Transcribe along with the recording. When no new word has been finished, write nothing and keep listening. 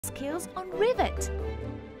skills on Rivet,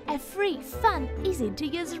 a free, fun,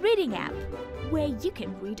 easy-to-use reading app where you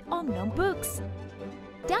can read Om Nom books.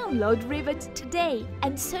 Download Rivet today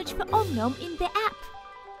and search for Om Nom in the app.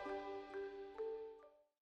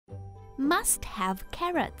 Must have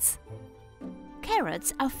carrots.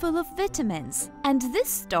 Carrots are full of vitamins, and this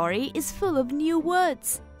story is full of new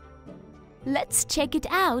words. Let's check it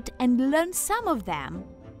out and learn some of them.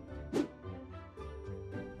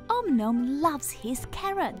 Om Nom loves his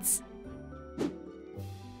carrots.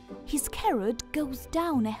 His carrot goes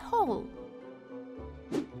down a hole.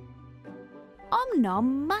 Om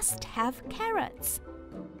Nom must have carrots.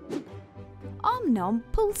 Om Nom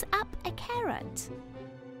pulls up a carrot.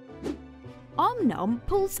 Om Nom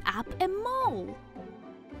pulls up a mole.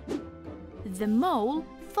 The mole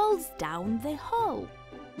falls down the hole.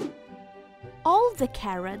 All the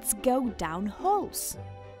carrots go down holes.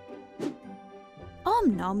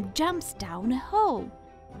 Om Nom jumps down a hole.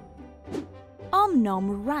 Om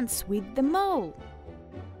Nom runs with the mole.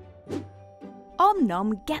 Om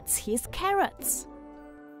Nom gets his carrots.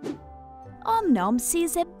 Om Nom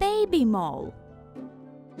sees a baby mole.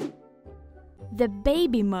 The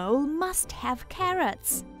baby mole must have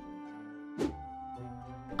carrots.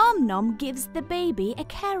 Om Nom gives the baby a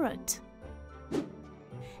carrot.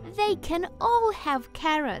 They can all have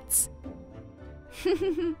carrots.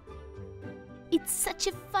 It's such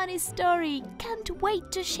a funny story. Can't wait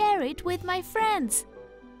to share it with my friends.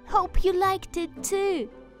 Hope you liked it too.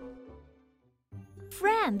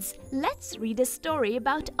 Friends, let's read a story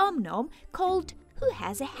about Om Nom called Who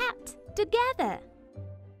Has a Hat together.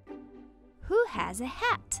 Who has a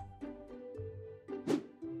hat?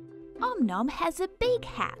 Om Nom has a big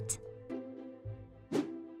hat.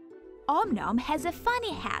 Om Nom has a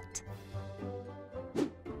funny hat.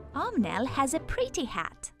 Om Nom has a pretty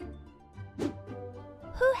hat.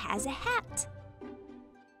 Who has a hat?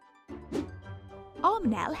 Om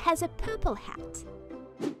Nom has a purple hat.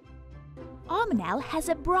 Om Nom has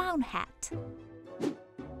a brown hat.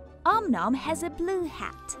 Om Nom has a blue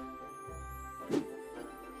hat.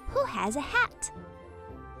 Who has a hat?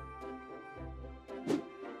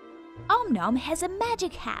 Om Nom has a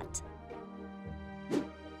magic hat.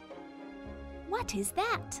 What is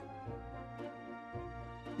that?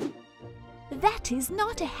 That is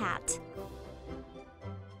not a hat.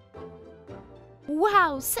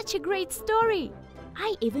 Wow, such a great story!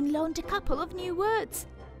 I even learned a couple of new words.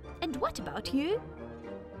 And what about you?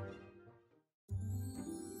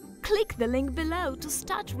 Click the link below to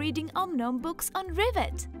start reading Om Nom books on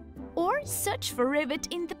Rivet. Or search for Rivet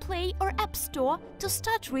in the Play or App Store to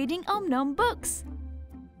start reading Om Nom books.